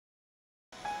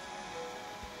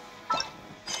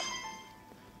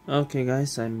Okay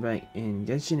guys, I'm back in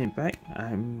Genshin Impact.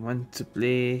 I want to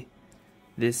play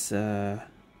this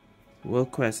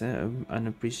world quest,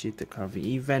 unappreciated carving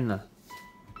event.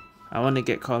 I want to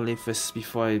get Collei first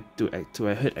before I do Act 2.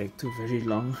 I heard Act 2 very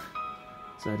long,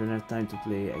 so I don't have time to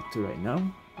play Act 2 right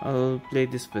now. I'll play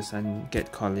this first and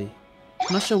get Collei.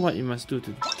 Not sure what you must do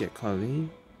to get Collei.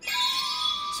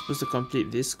 Supposed to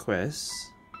complete this quest,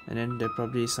 and then there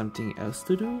probably is something else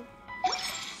to do.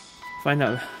 Find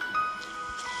out.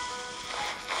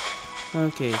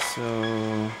 Okay, so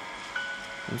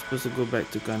I'm supposed to go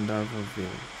back to Gandharvaville.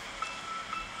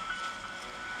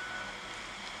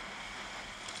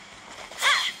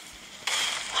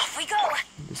 Off we go.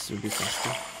 This will be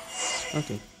faster.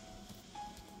 Okay.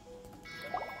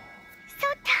 So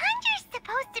Tandra's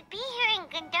supposed to be here in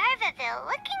Gandharvaville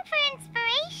looking for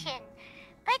inspiration.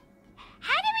 But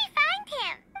how do we find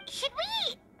him? Should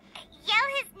we yell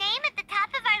his name at the top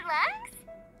of our lungs?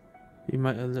 We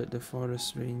might alert the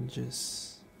forest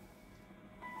rangers.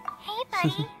 Hey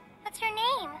buddy, what's your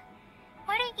name?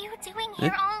 What are you doing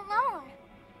here all alone?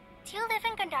 Do you live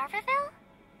in Gandharvaville?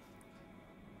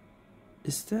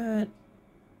 Is that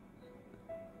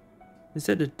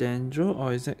a Dendro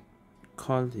or is that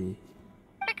Collei?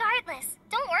 Regardless,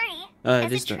 don't worry. It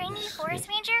As is a trainee forest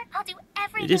ranger, I'll do It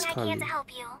everything is I can to Collei.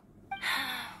 help you.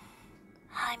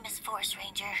 Hi, Miss Forest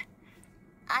Ranger.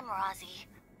 I'm Rosie.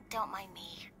 Don't mind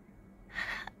me.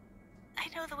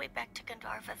 I know the way back to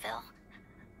Gandharvaville.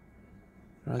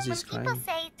 Rosie's When people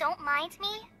crying. say don't mind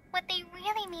me, what they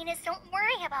really mean is don't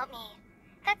worry about me.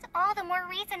 That's all the more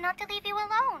reason not to leave you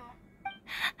alone.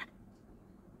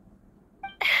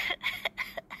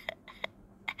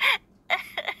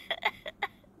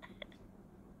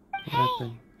 What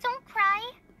happened? Don't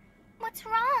cry. What's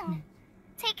wrong?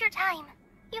 Take your time.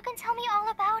 You can tell me all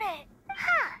about it.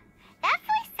 Huh. That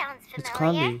voice sounds It's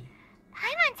familiar. Collei.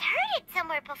 Paimon's heard it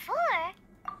somewhere before.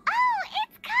 Oh,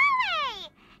 it's Collei!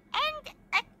 And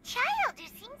a child who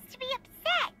seems to be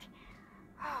upset.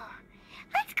 Oh,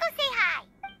 let's go say hi.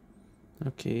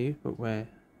 Okay, but where?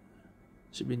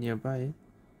 Should be nearby.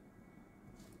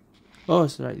 Oh,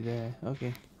 it's right there.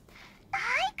 Okay.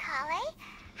 Hi, Collei.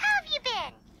 How have you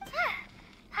been?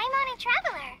 Paimon and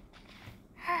Traveler.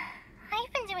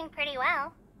 I've been doing pretty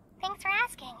well. Thanks for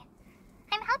asking.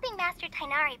 I'm helping Master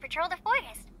Tighnari patrol the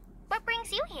forest. What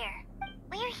brings you here?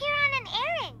 We're here on an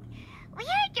errand. We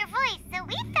heard your voice, so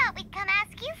we thought we'd come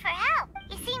ask you for help.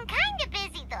 You seem kinda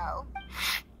busy, though.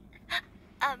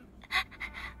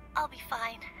 I'll be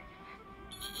fine.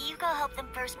 You go help them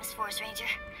first, Miss Forest Ranger.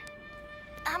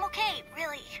 I'm okay,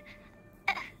 really.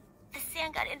 The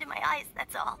sand got into my eyes,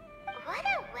 that's all. What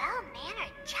a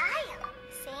well-mannered child.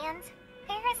 Sand?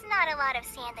 There is not a lot of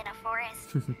sand in a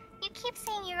forest. You keep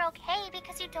saying you're okay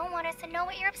because you don't want us to know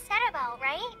what you're upset about,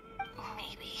 right?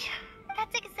 Maybe.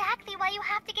 That's exactly why you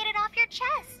have to get it off your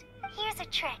chest. Here's a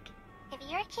trick. If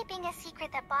you're keeping a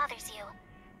secret that bothers you,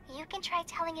 you can try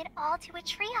telling it all to a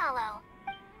tree hollow.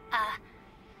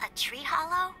 A tree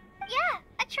hollow? Yeah,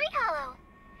 a tree hollow.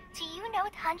 Do you know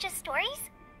Tanja's stories?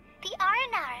 The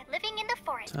Aranara living in the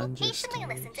forest will Tanja's patiently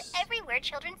listen to stories. every word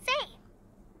children say.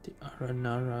 The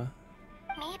Aranara.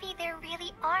 Maybe there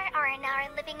really are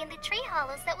Aranara living in the tree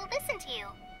hollows that will listen to you.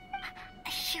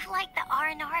 You like the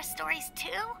Aranara stories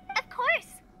too? Of course.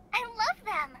 I love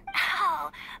them.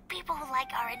 Oh, people who like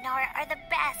Aranara are the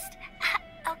best.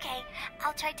 Okay,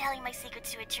 I'll try telling my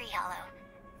secrets to a tree hollow.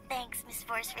 Thanks, Miss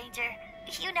Forest Ranger.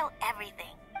 You know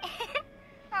everything.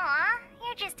 Aw,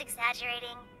 you're just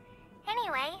exaggerating.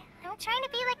 Anyway, I'm trying to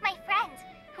be like my friend,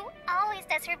 who always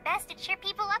does her best to cheer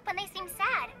people up when they seem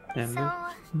sad. Hello.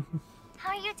 So, how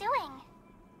are you doing?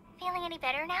 Feeling any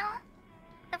better now?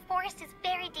 The forest is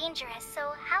very dangerous,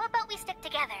 so how about we stick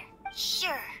together?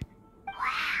 Sure.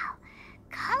 Wow,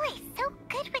 Collei's so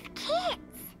good with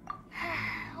kids.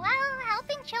 Well,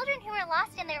 helping children who are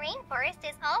lost in the rainforest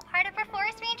is all part of a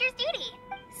forest ranger's duty.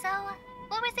 So,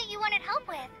 what was it you wanted help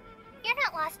with? You're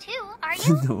not lost too, are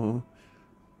you? No.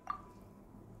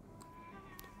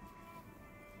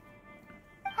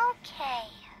 Okay,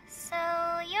 so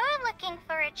you're looking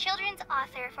for a children's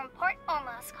author from Port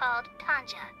Olmos called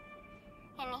Tanja.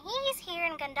 And he's here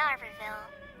in Gandharvaville.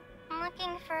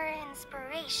 Looking for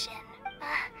inspiration.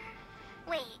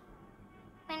 Wait,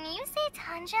 when you say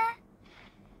Tanja,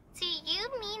 do you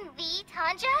mean the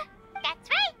Tanja? That's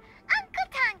right, Uncle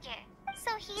Tanja.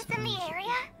 So he's in the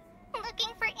area?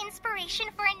 Looking for inspiration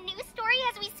for a new story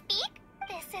as we speak?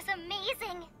 This is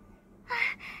amazing.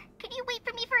 Could you wait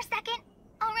for me for a second?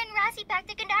 I'll run Rosie back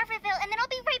to Gandharvaville and then I'll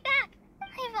be right back.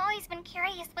 I've always been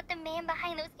curious what the man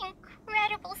behind those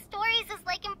incredible stories is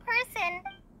like in person.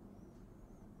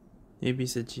 Maybe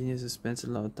he's a genius who spends a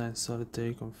lot of time in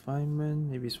solitary confinement.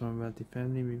 Maybe he's from a wealthy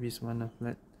family. Maybe he's one of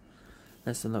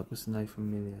less a lot of personal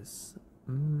familiars.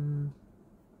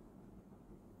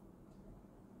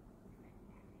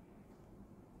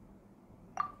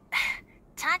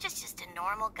 Tanja's just a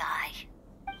normal guy.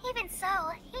 Even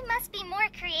so, he must be more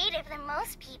creative than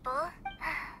most people.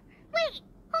 Wait,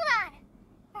 hold on.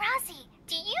 Rosie,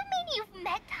 do you mean you've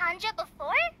met Tanja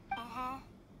before?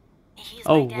 He's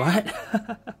Oh, my what?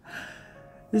 dad.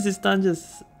 This is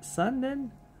Tanja's son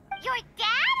then? Your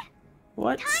dad?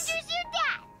 What? Tanja's your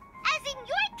dad? As in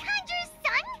you're Tanja's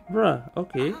son? Bruh,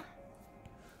 okay.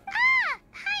 Ah,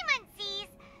 hi, Muncies.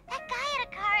 That guy at a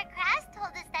car crash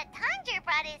told us that Tanja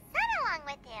brought his son along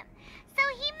with him. So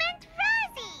he meant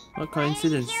Rosie. What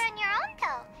coincidence. Why are you here on your own,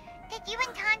 though? Did you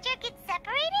and Tanja get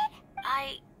separated?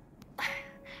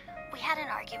 We had an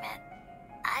argument.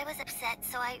 I was upset,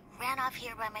 so I ran off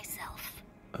here by myself.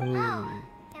 Oh.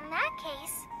 In that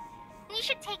case, we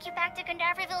should take you back to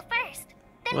Gandharville first.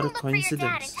 Then What a we'll look for your dad and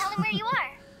coincidence. tell him where you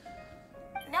are.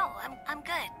 No, I'm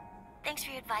good. Thanks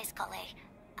for your advice, Collei.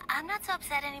 I'm not so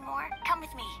upset anymore. Come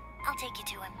with me. I'll take you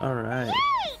to him. Alright.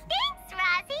 Yay! Thanks,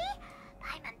 Rosie!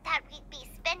 I thought we'd be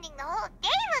spending the whole day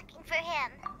looking for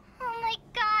him. Oh my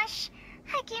gosh!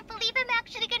 I can't believe I'm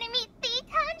actually gonna meet the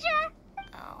Tanja!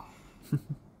 Oh.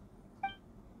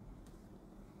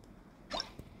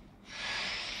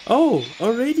 Oh,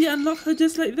 already unlocked her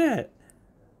just like that.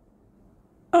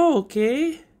 Oh,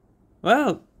 okay.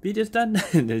 Well, video's done.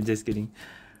 No, just kidding.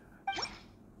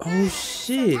 Oh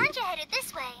shit. Tanja headed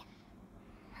this way.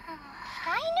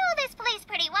 I know this place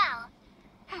pretty well.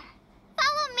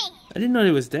 Follow me. I didn't know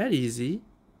it was that easy.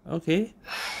 Okay.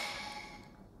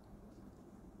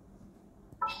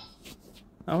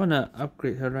 I wanna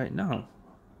upgrade her right now.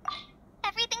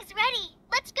 Everything's ready.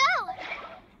 Let's go.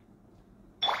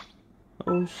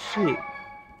 Oh shit.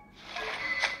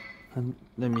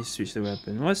 Let me switch the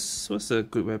weapon. What's a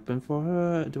good weapon for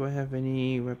her? Do I have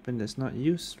any weapon that's not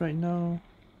used right now?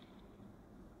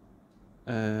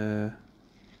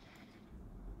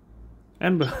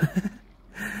 Amber.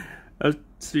 I'll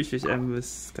switch with Amber's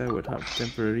Skyward Harp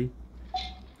temporary.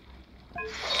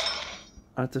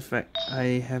 Artifact.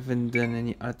 I haven't done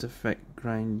any artifact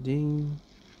grinding.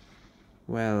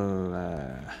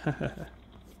 Well,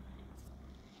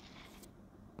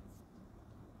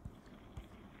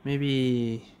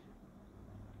 maybe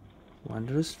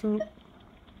Wanderer's Stroke?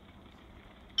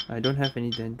 I don't have any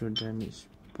dendro damage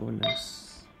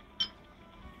bonus.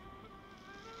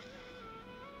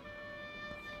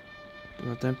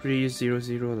 Well, temporary use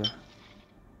 0-0 lah.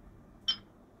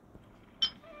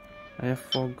 I have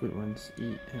 4 good ones.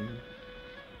 EM.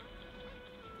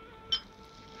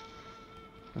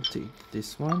 I'll take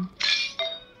this one.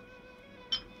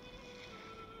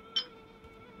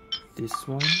 This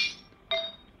one.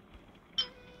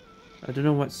 I don't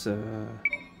know what's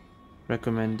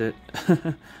recommended.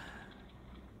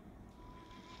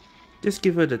 Just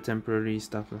give her the temporary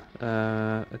stuff.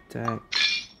 Attack.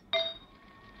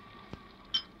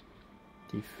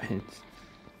 Defense.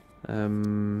 What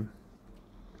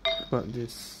about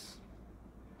this?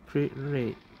 Crit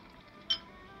rate.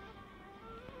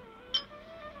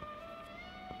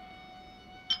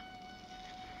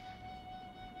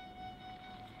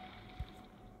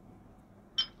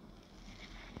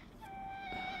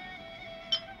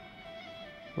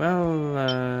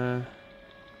 Well,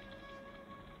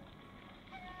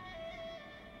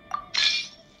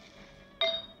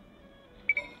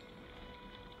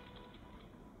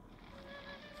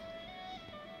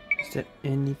 is there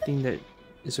anything that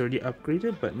is already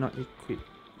upgraded but not equipped?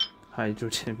 Hydro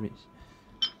damage,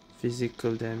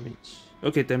 physical damage.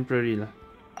 Okay, temporary lah.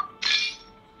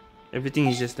 Everything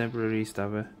is just temporary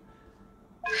stuff.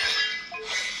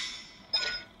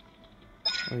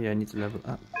 Oh yeah, I need to level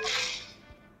up.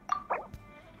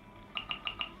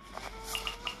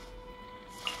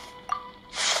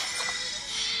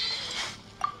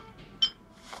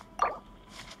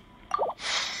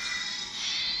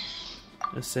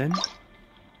 Ascend.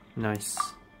 Nice.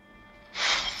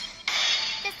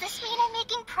 Does this mean I'm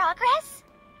making progress?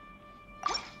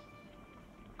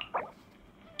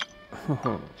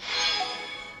 Oh.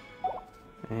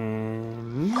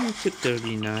 And make it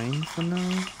 39 for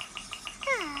now.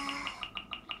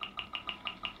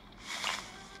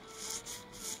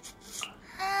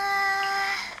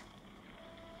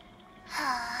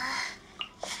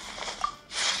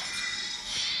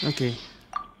 Okay.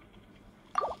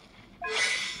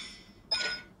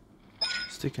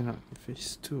 Still cannot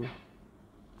phase 2.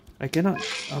 I cannot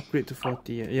upgrade to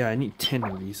 40 yet. Yeah, I need 10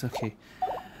 of these. Okay.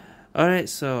 Alright,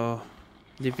 so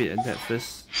leave it at that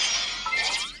first.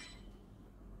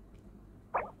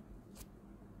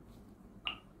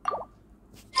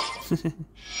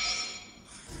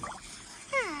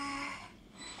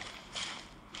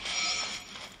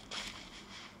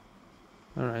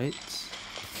 Alright.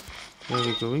 Where are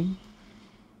we going?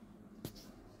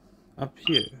 Up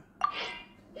here.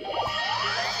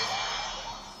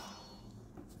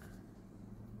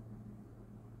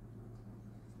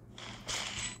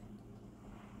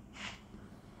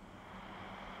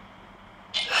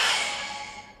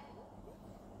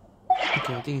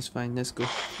 Okay, I think it's fine. Let's go.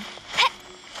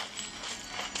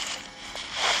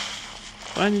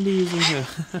 Finally using her.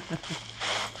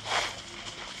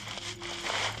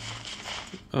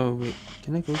 Oh wait,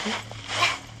 can I go here?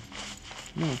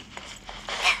 No.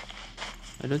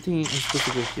 I don't think I'm supposed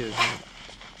to go here. Right?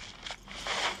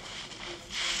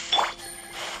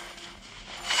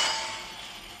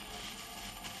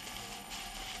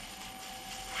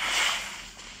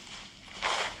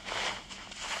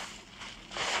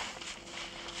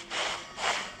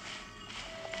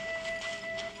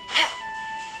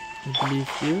 I believe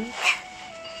here.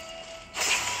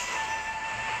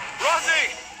 Rosie!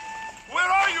 Where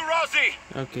are you, Rosie?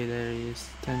 Okay, there he is.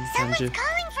 Someone's Tanjiro.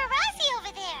 calling for Rosie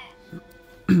over there.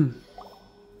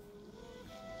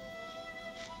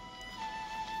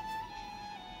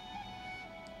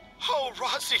 Oh,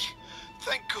 Rosie!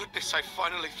 Thank goodness I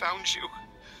finally found you.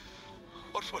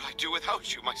 What would I do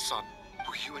without you, my son?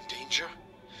 Were you in danger?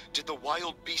 Did the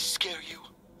wild beast scare you?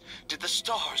 Did the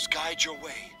stars guide your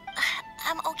way?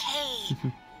 I'm okay.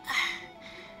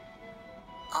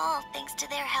 All thanks to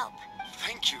their help.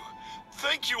 Thank you.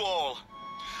 Thank you all.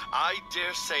 I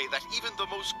dare say that even the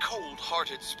most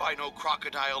cold-hearted Spino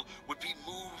crocodile would be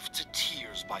moved to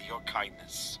tears by your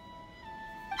kindness.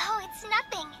 Oh, it's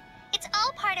nothing. It's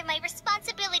all part of my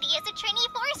responsibility as a trainee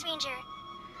forest ranger.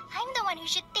 I'm the one who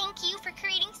should thank you for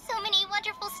creating so many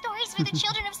wonderful stories for the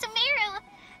children of Sumeru.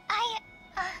 I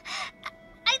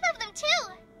love them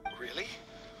too. Really?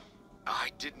 I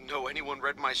didn't know anyone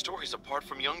read my stories apart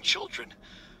from young children.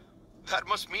 That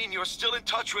must mean you're still in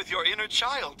touch with your inner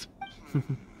child.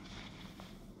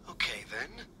 Okay,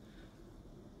 then.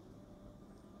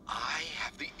 I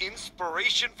have the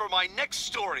inspiration for my next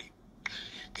story.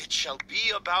 It shall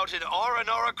be about an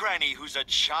Aranara granny who's a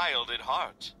child at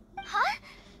heart. Huh?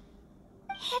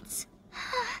 It's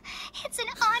an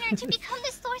honor to become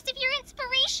the source of your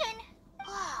inspiration.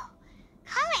 Whoa.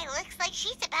 Collei looks like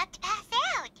she's about to pass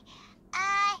out.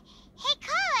 Hey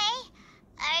Collei,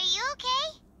 are you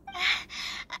okay?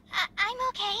 I'm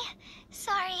okay.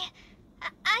 Sorry.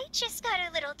 I just got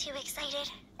a little too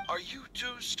excited. Are you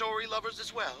two story lovers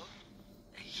as well?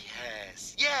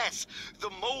 Yes. The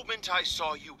moment I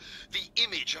saw you, the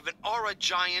image of an Aura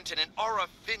giant and an Aura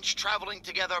finch traveling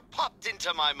together popped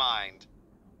into my mind.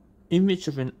 Image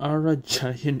of an Aura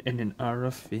giant and an Aura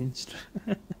finch.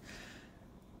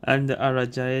 I'm the Aura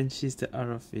giant, she's the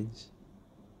Aura finch.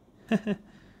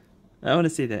 I want to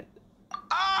say that.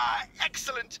 Ah,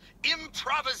 excellent!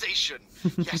 Improvisation!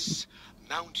 Yes,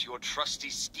 mount your trusty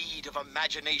steed of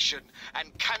imagination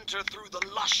and canter through the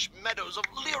lush meadows of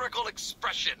lyrical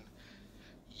expression.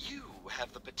 You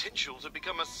have the potential to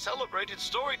become a celebrated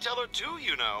storyteller too,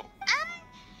 you know.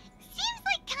 Seems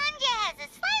like Tanja has a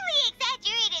slightly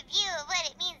exaggerated view of what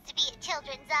it means to be a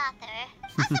children's author.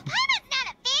 Also, Parma's not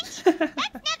a finch.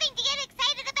 That's nothing to get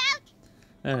excited about.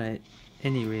 Alright,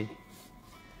 anyway.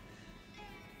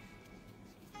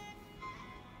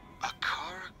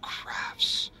 Akara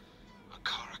Crafts.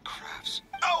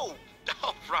 Oh,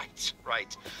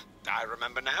 right. I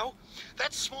remember now.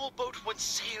 That small boat once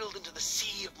sailed into the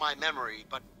sea of my memory,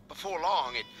 but before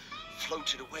long it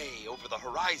floated away over the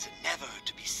horizon, never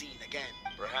to be seen again.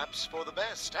 Perhaps for the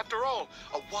best. After all,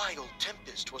 a wild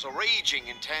tempest was a-raging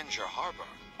in Tangier Harbor.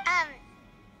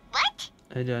 What?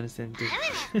 I don't understand too. Parma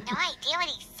has no idea what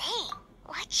he's saying.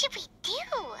 What should we do?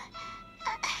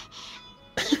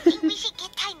 Do you think we should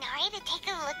get Tainari to take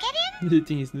a look at him? The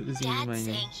thing is losing his Dad's mind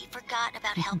now. saying he forgot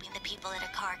about helping the people at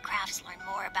Akara Crafts learn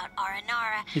more about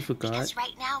Aranara. He forgot. Because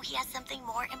right now he has something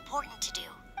more important to do.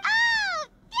 Oh,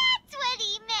 that's what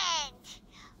he meant.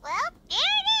 Well, there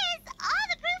it is. All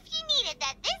the proof you needed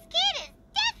that this kid is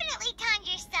definitely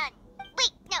Tanjir's son.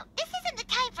 Wait, no, this isn't the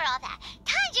time for all that.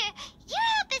 Tanjir, your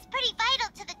help is pretty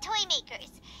vital to the toy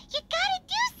makers. You gotta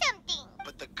do something.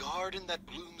 But the garden that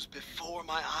blooms before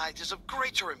my eyes is of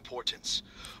greater importance.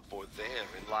 For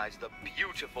therein lies the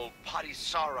beautiful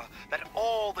Parisara that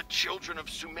all the children of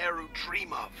Sumeru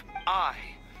dream of. I,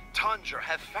 Tanjir,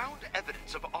 have found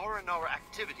evidence of Aranara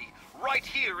activity right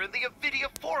here in the Avidia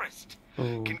forest.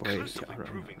 Oh, Conclusively boy,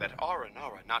 proving that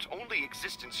Aranara not only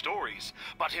exist in stories,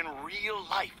 but in real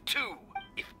life too.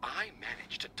 If I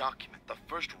manage to document the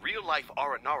first real-life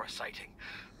Aranara sighting,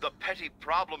 the petty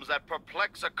problems that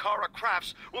perplex Akara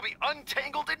Crafts will be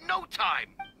untangled in no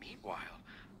time. Meanwhile,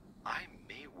 I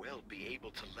may well be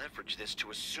able to leverage this to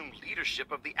assume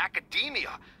leadership of the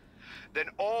Academia. Then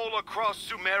all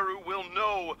across Sumeru will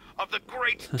know of the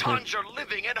great Tanja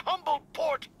living in humble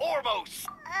Port Ormos.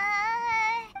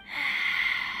 I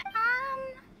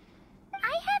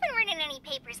haven't written any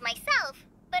papers myself,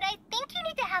 but I think you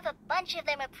need to have a bunch of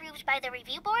them approved by the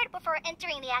review board before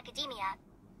entering the Academia.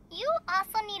 You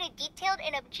also need a detailed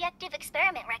and objective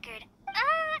experiment record.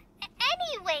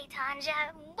 Anyway,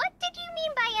 Tanja, what did you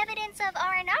mean by evidence of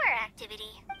Aranara activity?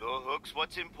 The hook's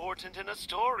what's important in a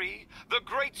story. The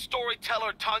great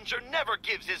storyteller Tanja never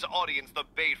gives his audience the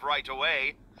bait right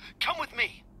away. Come with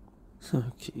me.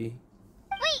 Okay.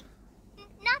 Wait,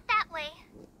 not that way.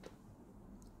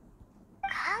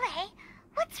 Collei,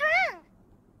 what's wrong?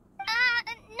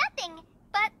 Nothing,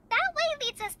 but that way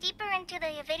leads us deeper into the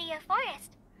Avidia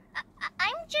forest.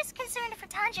 I'm just concerned for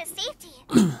Tanja's safety.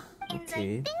 And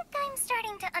Okay. I think I'm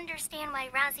starting to understand why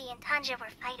Razi and Tanja were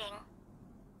fighting.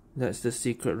 That's the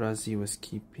secret Razi was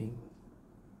keeping.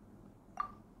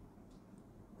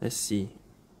 Let's see.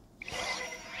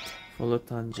 Follow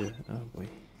Tanja. Oh boy.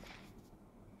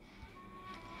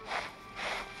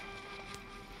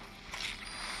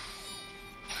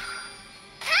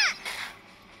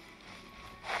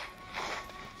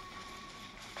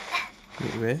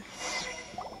 Wait, where?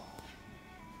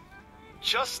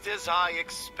 Just as I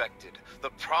expected, the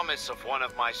promise of one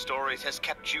of my stories has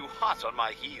kept you hot on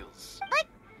my heels. But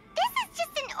this is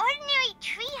just an ordinary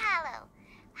tree hollow.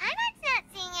 Heimat's not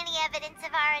seeing any evidence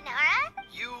of Aranara.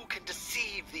 You can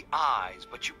deceive the eyes,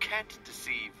 but you can't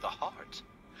deceive the heart.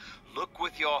 Look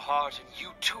with your heart and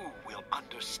you too will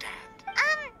understand.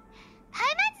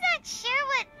 Heimat's not sure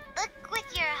what look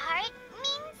with your heart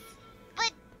means.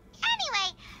 But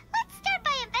anyway, let's start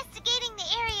by investigating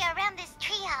the area around this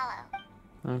tree hollow.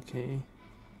 Okay.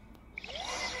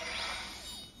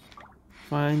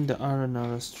 Find the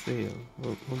Aranara's trail.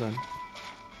 Oh, hold on.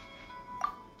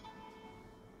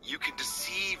 You can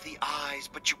deceive the eyes,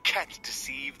 but you can't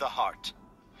deceive the heart.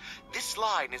 This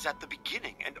line is at the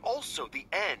beginning and also the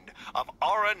end of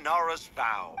Aranara's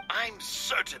vow. I'm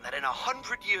certain that in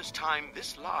 100 years' time,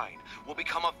 this line will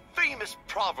become a famous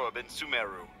proverb in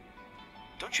Sumeru.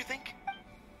 Don't you think?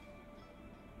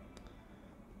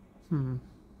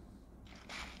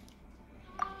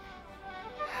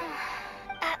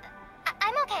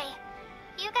 I'm okay.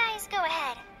 You guys go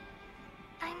ahead.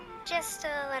 I'm just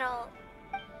a little...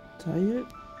 Tired?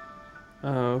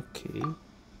 Okay.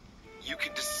 You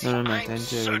can deceive. No, I'm Tanja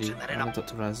certain already. that I in want to talk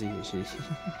to Razi actually.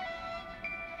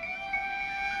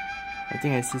 I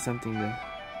think I see something there.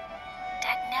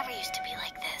 Dad never used to be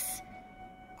like this.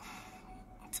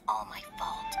 It's all my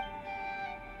fault.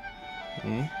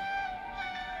 Okay.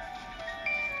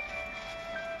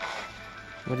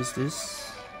 What is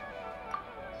this?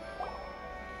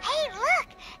 Hey, look!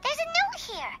 There's a note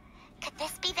here. Could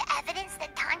this be the evidence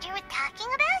that Tanja was talking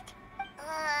about?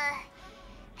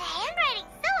 The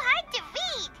handwriting's so hard to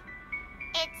read.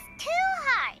 It's too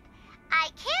hard. I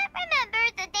can't remember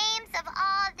the names of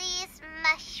all these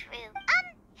mushrooms.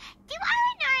 Do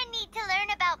Aranara need to learn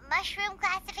about mushroom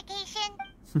classification?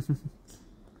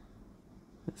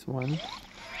 That's one.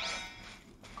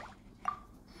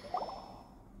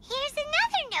 Here's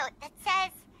another note that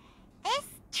says, "This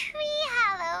tree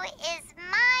hollow is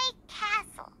my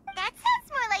castle." That sounds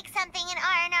more like something an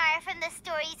R&R from the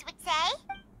stories would say.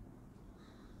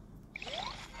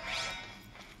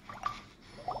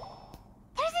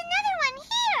 There's another one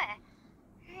here.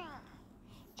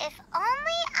 If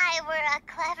only I were a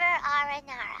clever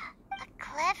Aranara. A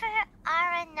clever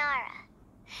Aranara.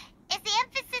 Is the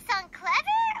emphasis on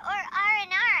clever or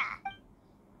Aranara?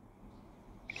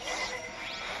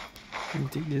 Let me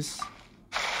take this.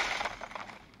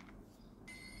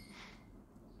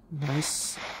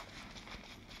 Nice.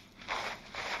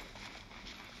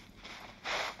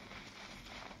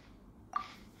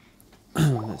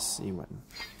 Let's see what.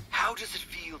 How does it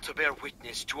feel to bear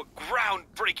witness to a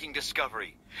groundbreaking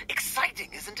discovery?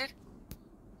 Exciting, isn't it?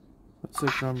 What's so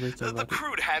groundbreaking The about it?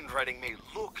 crude handwriting may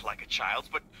look like a child's,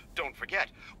 but don't forget,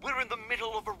 we're in the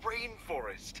middle of a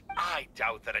rainforest. I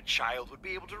doubt that a child would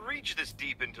be able to reach this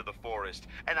deep into the forest,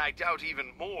 and I doubt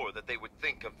even more that they would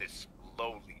think of this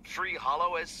lowly tree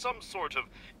hollow as some sort of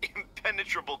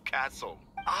impenetrable castle.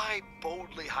 I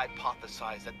boldly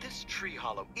hypothesize that this tree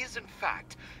hollow is in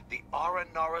fact the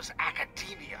Aranara's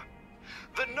Academia.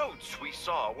 The notes we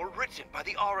saw were written by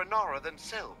the Aranara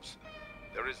themselves.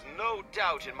 There is no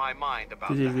doubt in my mind about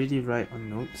Did they that. really write on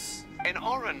notes? An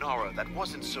Aranara that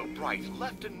wasn't so bright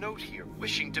left a note here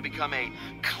wishing to become a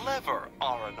clever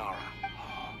Aranara.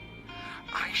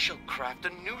 I shall craft a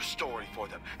new story for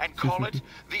them and call it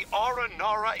The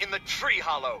Aranara in the Tree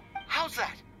Hollow. How's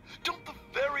that? Don't the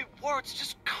very words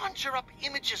just conjure up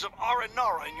images of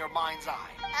Aranara in your mind's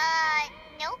eye?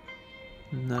 Nope.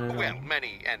 Not at Well, all.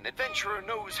 many an adventurer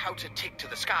knows how to take to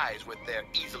the skies with their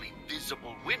easily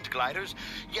visible wind gliders,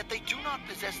 yet they do not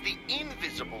possess the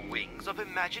invisible wings of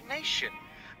imagination,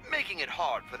 making it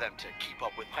hard for them to keep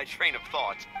up with my train of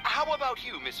thought. How about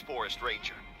you, Miss Forest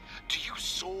Ranger? Do you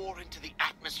soar into the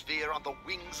atmosphere on the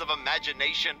wings of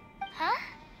imagination? Huh?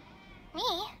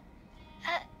 Me?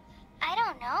 I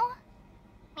don't know.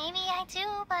 Maybe I do,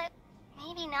 but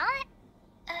maybe not.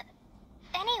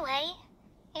 Anyway,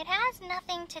 it has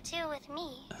nothing to do with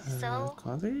me, so...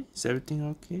 Collei? Is everything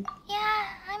okay? Yeah,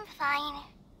 I'm fine.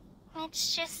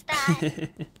 It's just that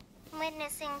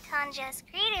witnessing Tanja's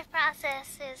creative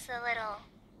process is a little...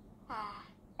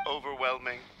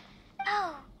 Overwhelming.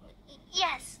 Oh,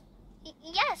 yes.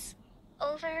 Yes,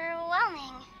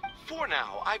 overwhelming. For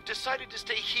now, I've decided to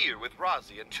stay here with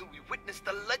Razi until we witness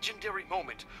the legendary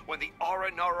moment when the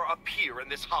Aranara appear in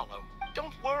this hollow.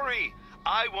 Don't worry,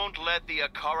 I won't let the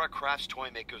Akara Crafts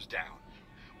toymakers down.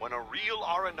 When a real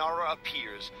Aranara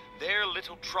appears, their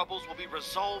little troubles will be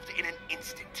resolved in an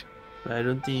instant. But I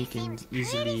don't think you can Seems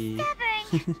easily...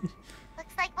 pretty stubborn.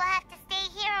 Looks like we'll have to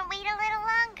stay here and wait a little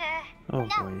longer. Oh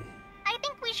No. boy. I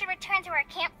think we should return to our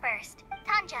camp first.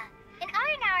 Tanja, in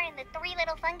Aranara and the Three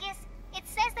Little Fungus, it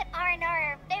says that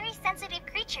Aranara are very sensitive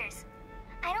creatures.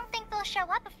 I don't think they'll show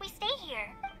up if we stay here.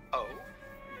 Oh?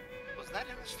 Was that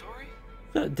in the story?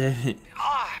 God damn it.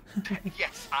 Ah,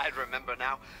 yes, I remember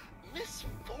now. Miss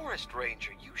Forest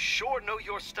Ranger, you sure know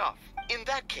your stuff. In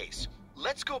that case,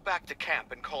 let's go back to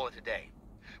camp and call it a day.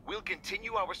 We'll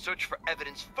continue our search for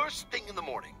evidence first thing in the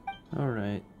morning.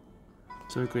 Alright.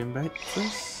 So we're going back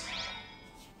first?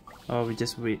 Or we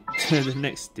just wait till the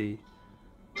next day?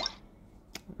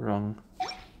 Wrong.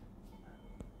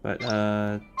 But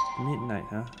midnight,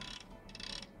 huh?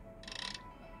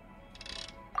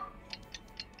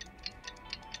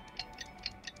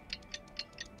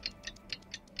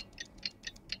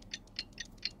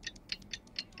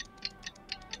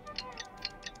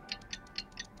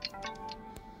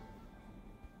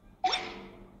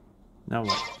 Now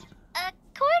what?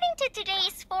 According to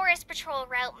today's Forest Patrol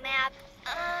route map,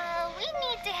 we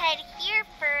need to head here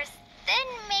first, then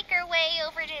make our way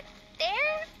over to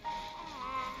there?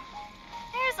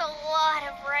 There's a lot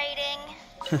of writing.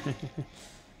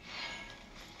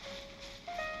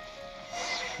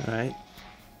 Alright.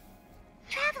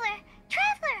 Traveler,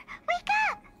 wake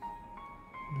up!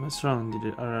 What's wrong? Did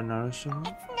the Aranara show up?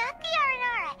 It's not the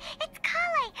Aranara. It's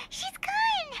Collei. She's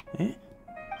gone. Eh?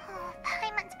 Oh,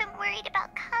 Paimon's been worried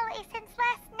about Collei since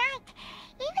last night.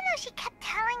 Even though she kept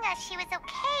telling us she was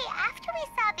okay after we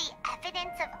saw the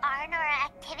evidence of Aranara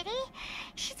activity,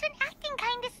 she's been acting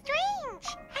kind of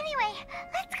strange. Anyway,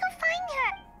 let's go find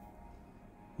her.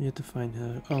 You have to find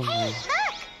her. Oh Hey, no.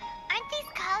 look! Aren't these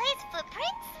Collei's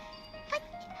footprints? But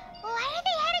why are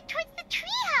they headed towards the tree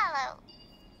hollow?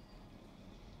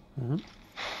 Hmm?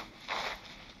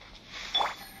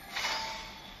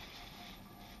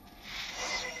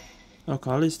 Oh,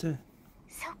 Collei's there.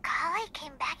 So Collei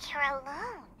came back here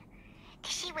alone. Is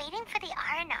she waiting for the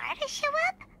Aranara to show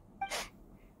up?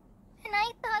 And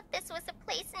I thought this was a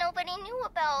place nobody knew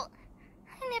about.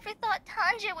 I never thought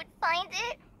Tanja would find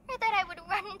it, or that I would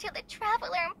run into the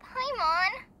Traveler and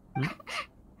Paimon.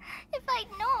 If I'd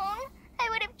known, I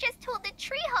would have just told the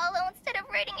tree hollow instead of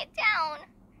writing it down.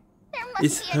 There must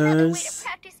It's be another way to hers.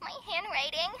 practice my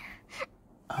handwriting.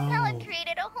 Now I've Oh.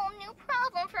 created a whole new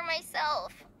problem for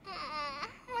myself.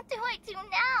 What do I do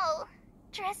now?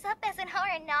 Dress up as an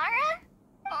Aranara?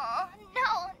 Oh,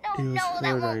 It was no, that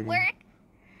her won't writing. work.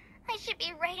 I should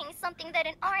be writing something that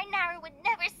an Aranara would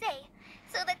never say,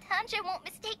 so that Tanja won't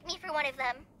mistake me for one of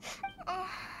them.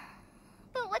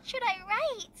 But what should I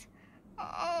write?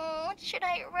 What should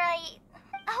I write?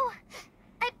 Oh,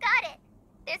 I've got it.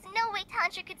 There's no way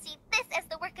Tanja could see this as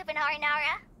the work of an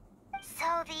Aranara. So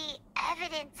the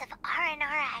evidence of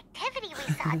Aranara activity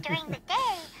we saw during the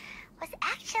day was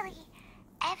actually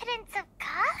evidence of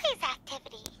Collei's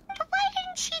activity. But why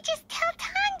didn't she just tell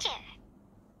Tanja?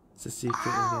 It's a secret,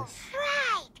 I Oh, guess.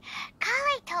 right.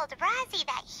 Collei told Razi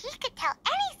that he could tell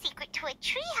any secret to a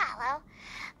tree hollow.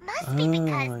 Must be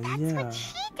because that's yeah. what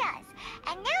she does.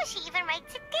 And now she even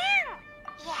writes it down.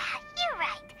 Yeah, you're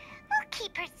right. We'll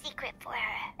keep her secret for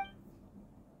her.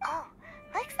 Oh,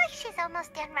 looks like she's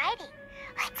almost done writing.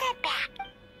 Let's head back.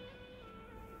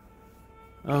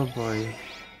 Oh boy.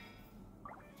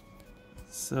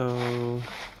 So,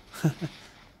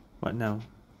 what now?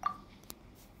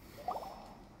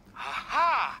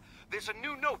 Ha! There's a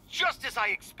new note just as I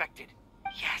expected.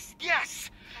 Yes, yes!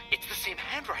 It's the same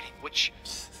handwriting, which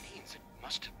means it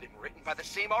must have been written by the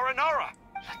same Aranara.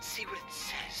 Let's see what it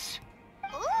says.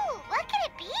 Ooh, what could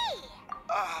it be?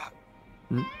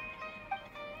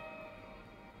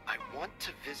 I want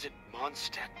to visit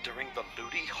Mondstadt during the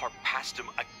Ludi Harpastum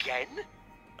again?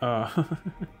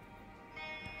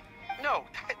 No,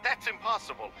 that's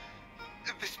impossible.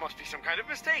 This must be some kind of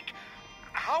mistake.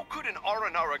 How could an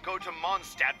Aranara go to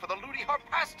Mondstadt for the Ludi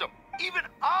Harpastum? Even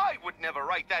I would never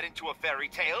write that into a fairy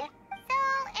tale.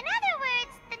 So, in other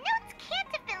words, the notes can't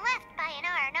have been left by an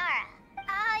Aranara.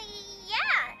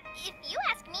 Yeah. If you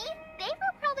ask me, they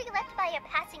were probably left by a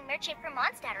passing merchant from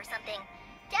Mondstadt or something.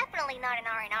 Definitely not an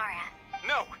Aranara.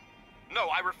 No,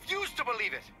 I refuse to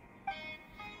believe it.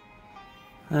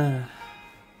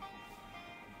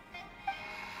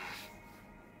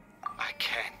 I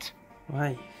can't.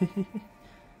 Why? What do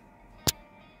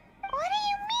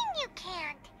you mean you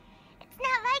can't? It's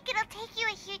not like it'll take you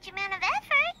a huge amount of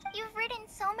effort. You've written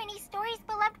so many stories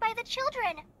beloved by the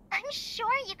children. I'm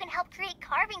sure you can help create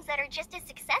carvings that are just as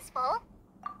successful.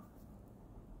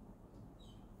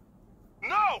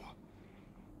 No!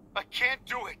 I can't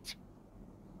do it.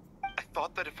 I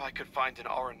thought that if I could find an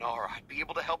Aranara, I'd be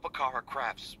able to help Akara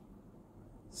Crafts.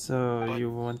 So But you're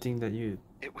wanting that you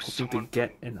It was hoping to someone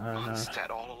get from an Aranara. Mondstadt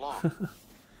all along.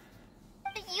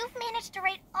 You've managed to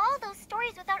write all those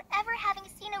stories without ever having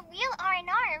seen a real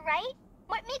Aranara, right?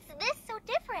 What makes this so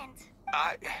different?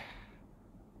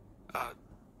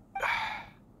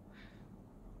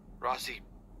 Rosie,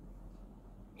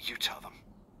 you tell them.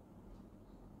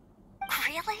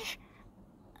 Really?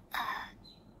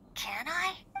 Can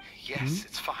I? Yes,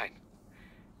 it's fine.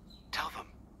 Tell them.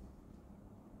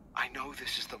 I know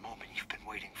this is the moment you've been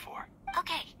waiting for.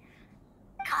 Okay.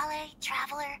 Collei,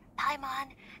 Traveler,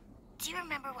 Paimon, do you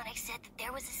remember when I said that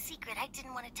there was a secret I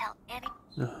didn't want to tell any...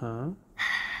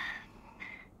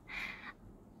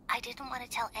 I didn't want to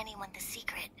tell anyone the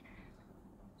secret,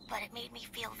 but it made me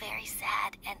feel very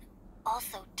sad and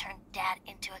also turned Dad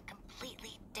into a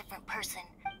completely different person.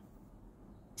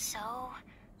 So,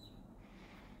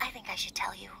 I think I should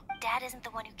tell you. Dad isn't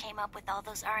the one who came up with all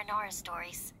those Aranara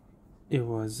stories. It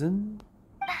wasn't?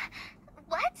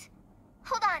 What?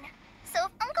 Hold on. So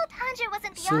if Uncle Tanja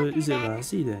wasn't the So author, is it then...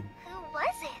 Rasi then? Who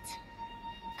was it?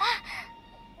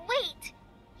 Wait.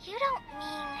 You don't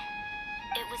mean...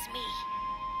 It was me.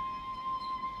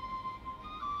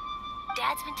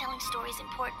 Dad's been telling stories in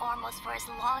Port Ormos for as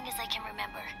long as I can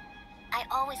remember. I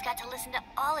always got to listen to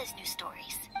all his new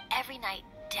stories. Every night,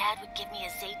 Dad would give me a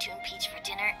Zaytun peach for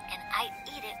dinner, and I'd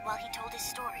eat it while he told his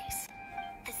stories.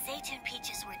 The Zaytun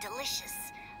peaches were delicious,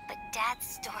 but Dad's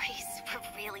stories were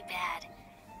really bad.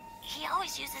 He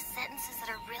always uses sentences that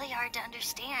are really hard to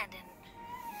understand, and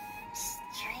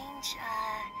strange,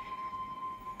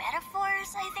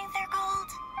 metaphors, I think they're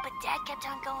called. But Dad kept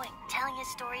on going, telling his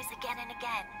stories again and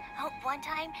again. Oh, one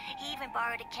time, he even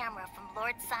borrowed a camera from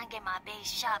Lord Sangemabe's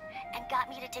shop and got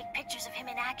me to take pictures of him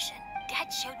in action. Dad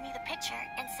showed me the picture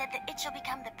and said that it shall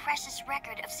become the precious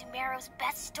record of Sumeru's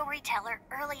best storyteller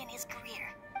early in his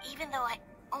career. Even though I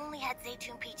only had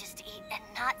Zaytun peaches to eat and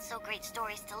not so great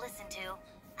stories to listen to,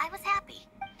 I was happy.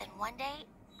 Then one day,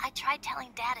 I tried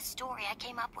telling Dad a story I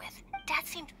came up with. Dad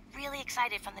seemed really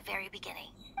excited from the very beginning.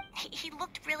 He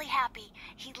looked really happy.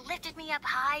 He lifted me up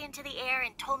high into the air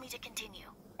and told me to continue.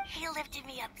 He lifted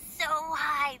me up so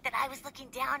high that I was looking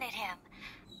down at him.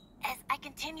 As I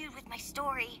continued with my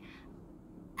story,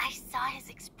 I saw his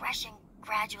expression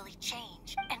gradually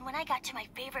change. And when I got to my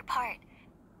favorite part,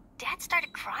 Dad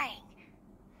started crying.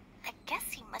 I guess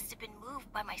he must have been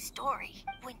moved by my story.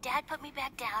 When Dad put me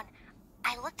back down,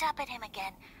 I looked up at him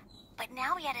again, but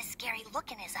now he had a scary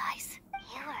look in his eyes.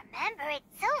 You remember it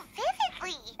so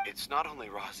vividly. It's not only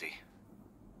Rosie.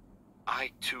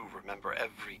 I, too, remember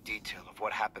every detail of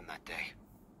what happened that day.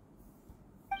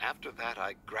 After that,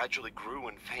 I gradually grew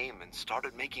in fame and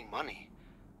started making money.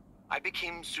 I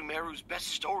became Sumeru's best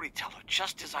storyteller,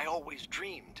 just as I always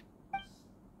dreamed.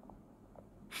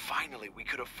 Finally, we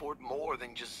could afford more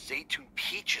than just Zaytun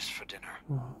peaches for dinner.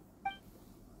 Wow.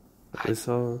 It's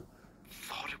all...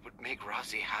 Thought it would make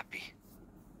Rosie happy.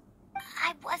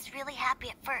 I was really happy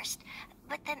at first,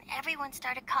 but then everyone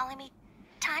started calling me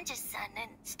Tanja's son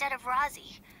instead of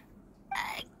Rosie.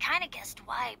 I kind of guessed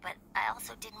why, but I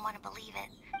also didn't want to believe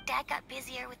it. Dad got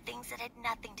busier with things that had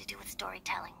nothing to do with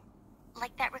storytelling.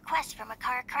 Like that request from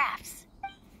Akara Crafts.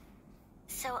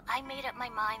 So I made up my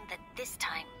mind that this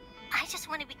time, I just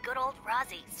want to be good old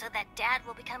Rosie so that Dad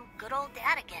will become good old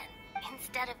Dad again.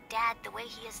 Instead of Dad the way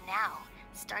he is now,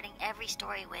 starting every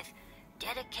story with,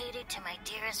 "Dedicated to my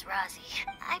dearest Razi."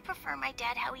 I prefer my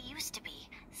dad how he used to be,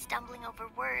 stumbling over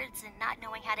words and not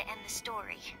knowing how to end the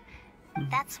story.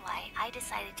 That's why I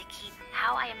decided to keep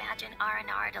how I imagine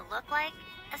Aranara to look like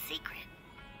a secret.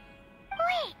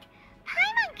 Wait,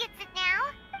 Paimon gets it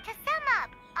now. To sum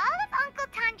up, all of Uncle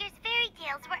Tandra's fairy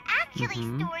tales were actually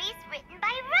stories written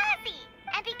by Razi.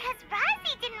 And because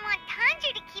Razi didn't want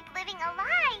Tandra to keep living a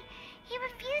lie, he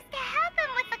refused to help him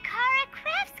with the Kara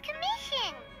Crafts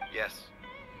commission. Yes.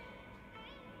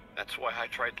 That's why I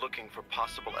tried looking for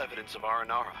possible evidence of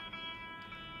Aranara.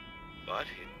 But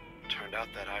it turned out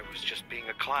that I was just being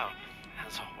a clown,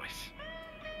 as always.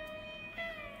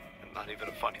 And not even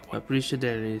a funny one. I'm pretty sure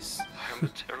there is. I'm a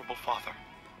terrible father.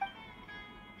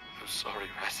 I'm sorry,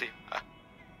 Razi.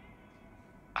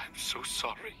 I'm so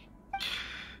sorry.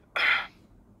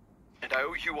 And I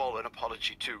owe you all an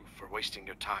apology, too, for wasting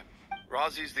your time.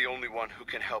 Razi's the only one who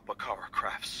can help Akara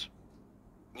Crafts.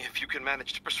 If you can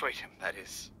manage to persuade him, that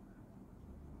is.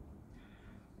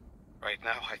 Right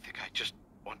now, I think I just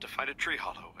want to find a tree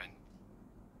hollow and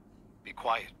be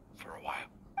quiet for a while.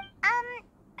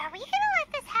 Are we gonna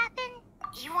let this happen?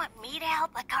 You want me to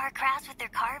help Akara Crafts with their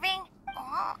carving?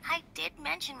 Well, I did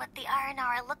mention what the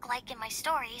Aranara look like in my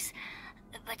stories,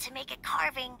 but to make a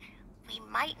carving, we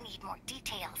might need more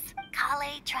details.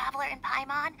 Collei, Traveler, and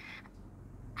Paimon,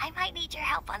 I might need your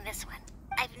help on this one.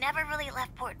 I've never really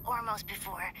left Port Ormos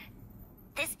before.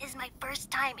 This is my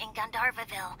first time in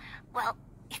Gandharvaville. Well,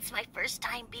 it's my first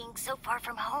time being so far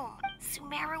from home.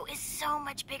 Sumeru is so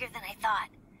much bigger than I thought.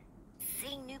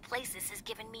 Seeing new places has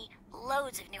given me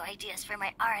loads of new ideas for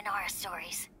my Aranara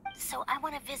stories. So I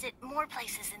want to visit more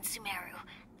places in Sumeru.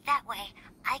 That way,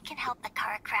 I can help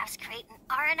Akara Crafts create an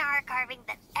Aranara carving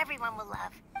that everyone will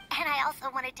love. And I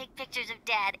also want to take pictures of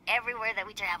Dad everywhere that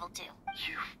we travel to.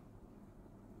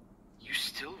 You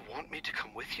still want me to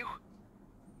come with you?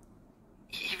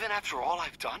 Even after all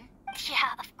I've done?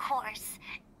 Yeah, of course.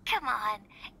 Come on,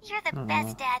 you're the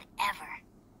best dad ever.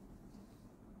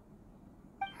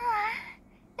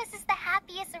 This is the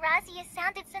happiest Razi has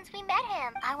sounded since we met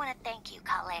him. I want to thank you,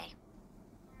 Collei.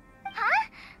 Huh?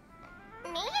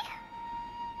 Me?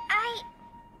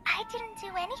 I didn't do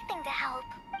anything to help.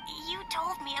 You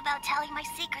told me about telling my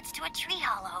secrets to a tree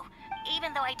hollow.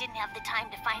 Even though I didn't have the time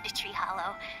to find a tree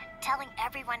hollow, telling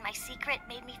everyone my secret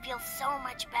made me feel so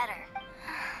much better.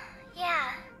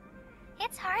 Yeah.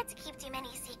 It's hard to keep too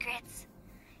many secrets.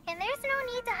 And there's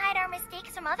no need to hide our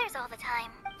mistakes from others all the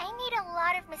time. I made a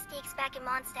lot of mistakes back in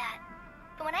Mondstadt.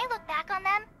 But when I look back on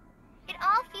them, it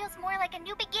all feels more like a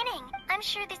new beginning. I'm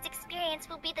sure this experience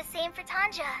will be the same for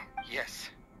Tanja. Yes.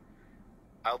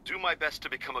 I'll do my best to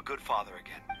become a good father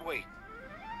again. Wait.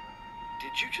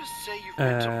 Did you just say you've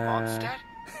been to Mondstadt?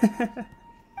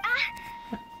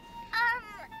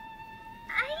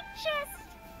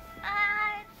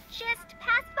 I just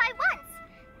passed by once.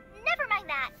 Never mind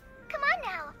that. Come on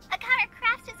now. Akara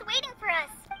Crafts is waiting for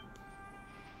us.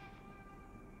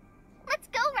 Let's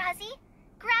go, Razi.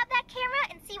 Grab that camera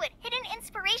and see what hidden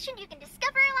inspiration you can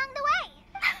discover along the way.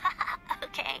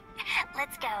 Okay,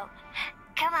 let's go.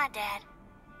 Come on, Dad.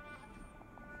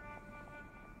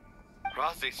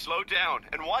 Razi, slow down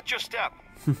and watch your step.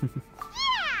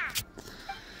 Yeah!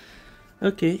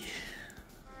 Okay.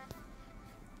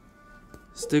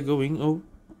 Still going. Oh,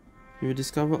 you will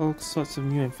discover all sorts of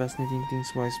new and fascinating things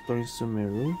while exploring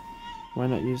Sumeru. Why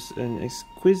not use an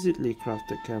exquisitely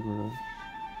crafted camera?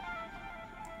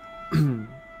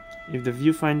 If the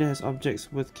viewfinder has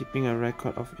objects worth keeping a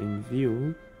record of in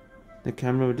view, the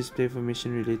camera will display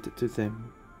information related to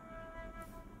them.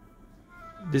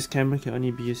 This camera can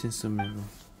only be used in Sumeru.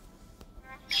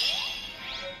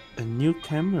 A new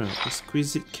camera,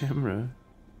 exquisite camera,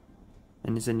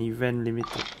 and it's an event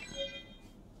limited.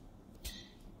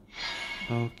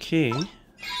 Okay,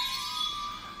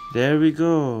 there we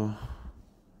go.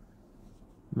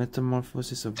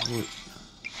 Metamorphosis of wood.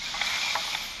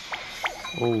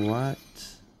 Oh, what?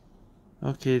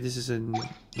 Okay, this is an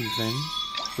event.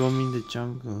 Roaming the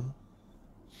jungle.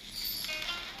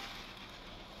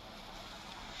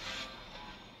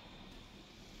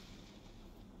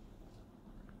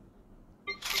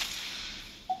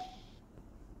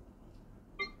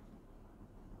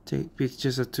 Take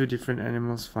pictures of 2 different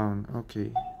animals found.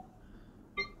 Okay.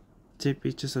 Take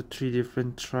pictures of 3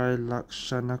 different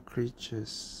Trilakshana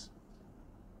creatures.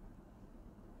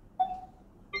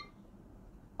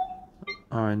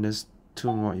 Oh, and there's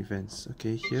 2 more events.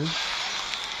 Okay, here.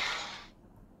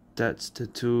 That's the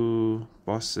 2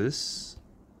 bosses.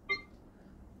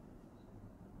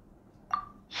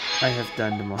 I have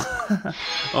done them all.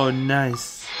 Oh,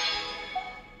 nice.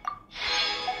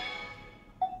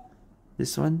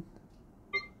 This one.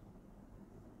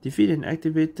 Defeat and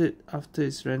activate it after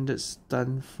it's rendered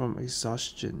stunned from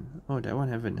exhaustion. Oh, that one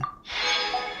haven't.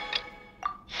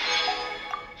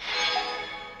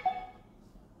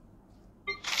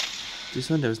 This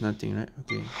one there was nothing, right?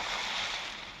 Okay.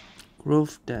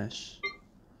 Growth dash.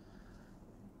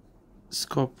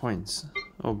 Score points.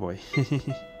 Oh boy.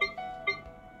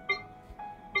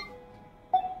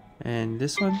 And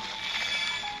this one.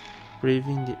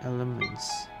 Braving the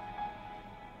elements.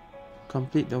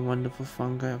 Complete the wonderful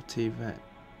fungi of Teyvat.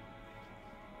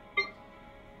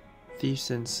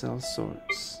 Thieves and sell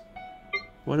swords.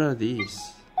 What are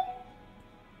these?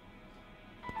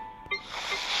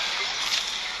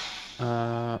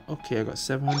 Okay, I got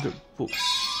 700 books.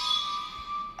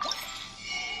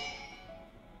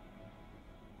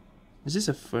 Is this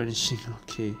a furnishing?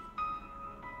 Okay.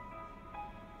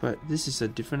 But this is a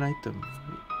different item.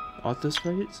 Auto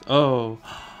credits? Oh.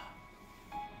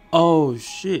 Oh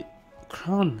shit.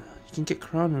 Crown. You can get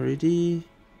crown already.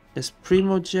 There's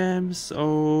primo gems.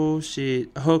 Oh shit.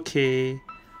 Okay.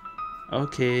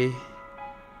 Okay.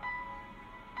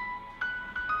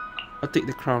 I'll take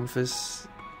the crown first.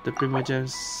 The primo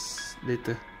gems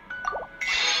later.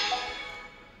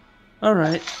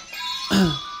 Alright.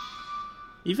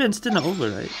 Event's still not over,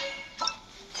 right?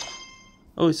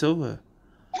 Oh, it's over.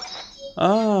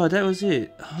 Oh, that was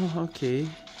it. Oh, okay.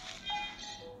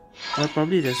 Well,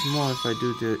 probably there's more if I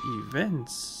do the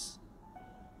events.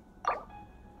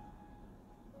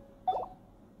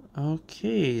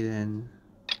 Okay, then.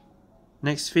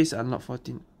 Next phase unlock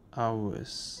 14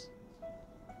 hours.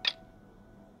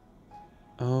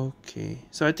 Okay,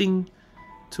 so I think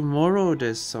tomorrow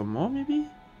there's some more, maybe?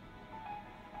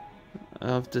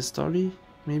 Of the story,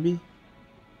 maybe?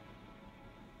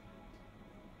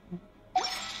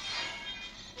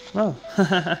 Well,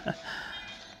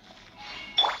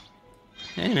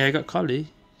 anyway, I got Collei.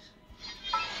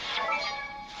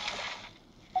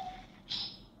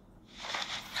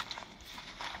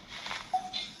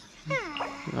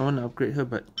 I want to upgrade her,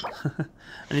 but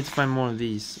I need to find more of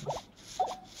these.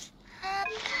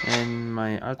 And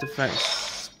my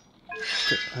artifacts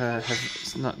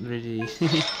it's not really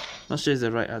not sure it's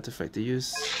the right artifact to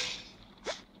use.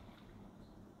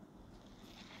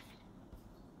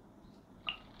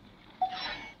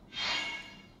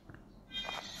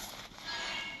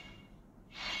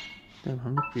 Damn, how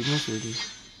many premiums already?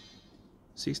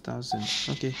 6,000.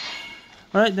 Okay.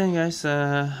 Alright then guys,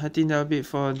 I think that'll be it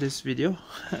for this video.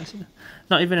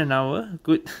 Not even an hour.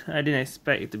 Good. I didn't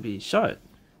expect it to be short.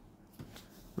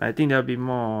 But I think there'll be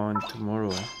more on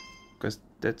tomorrow. Because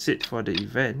that's it for the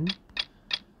event.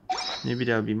 Maybe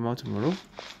there'll be more tomorrow.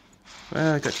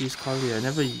 Well, I got to use Collei. I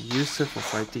never used her for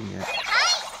fighting yet.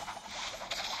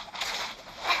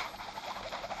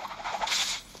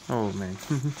 Oh man.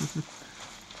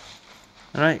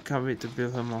 Alright, can't wait to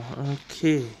build her more.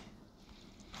 Okay.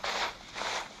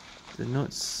 The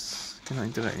notes cannot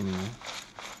interact anymore.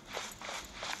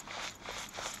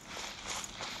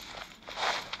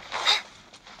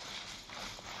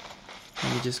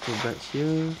 Let me just go back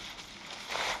here.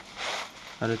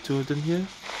 Are the two of them here?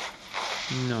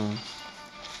 No.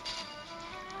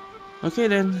 Okay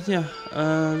then, yeah.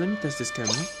 Let me test this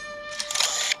camera.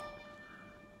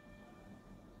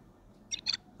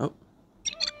 Oh.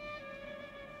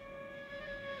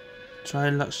 Try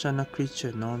Lakshana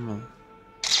creature, normal.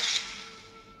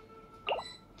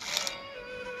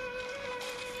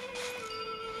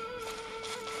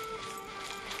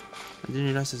 I didn't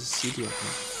realize there's a CD up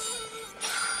here.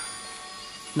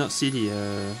 Not CD,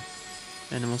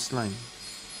 animal slime.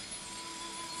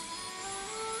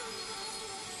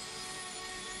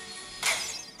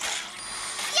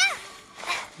 Yeah.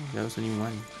 That was only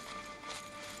one.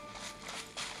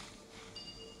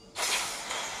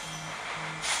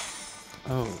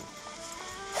 Oh.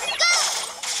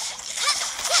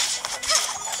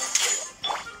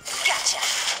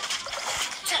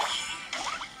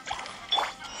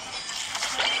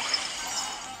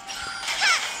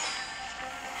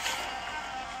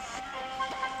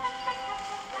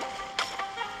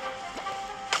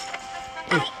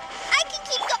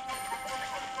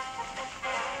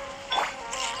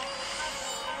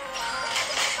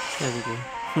 There we go.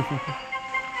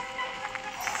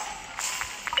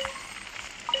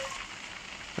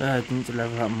 I need to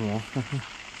level up more.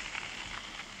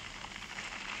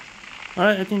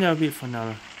 Alright, I think that'll be it for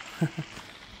now.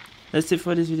 That's it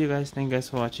for this video guys. Thank you guys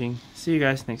for watching. See you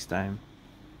guys next time.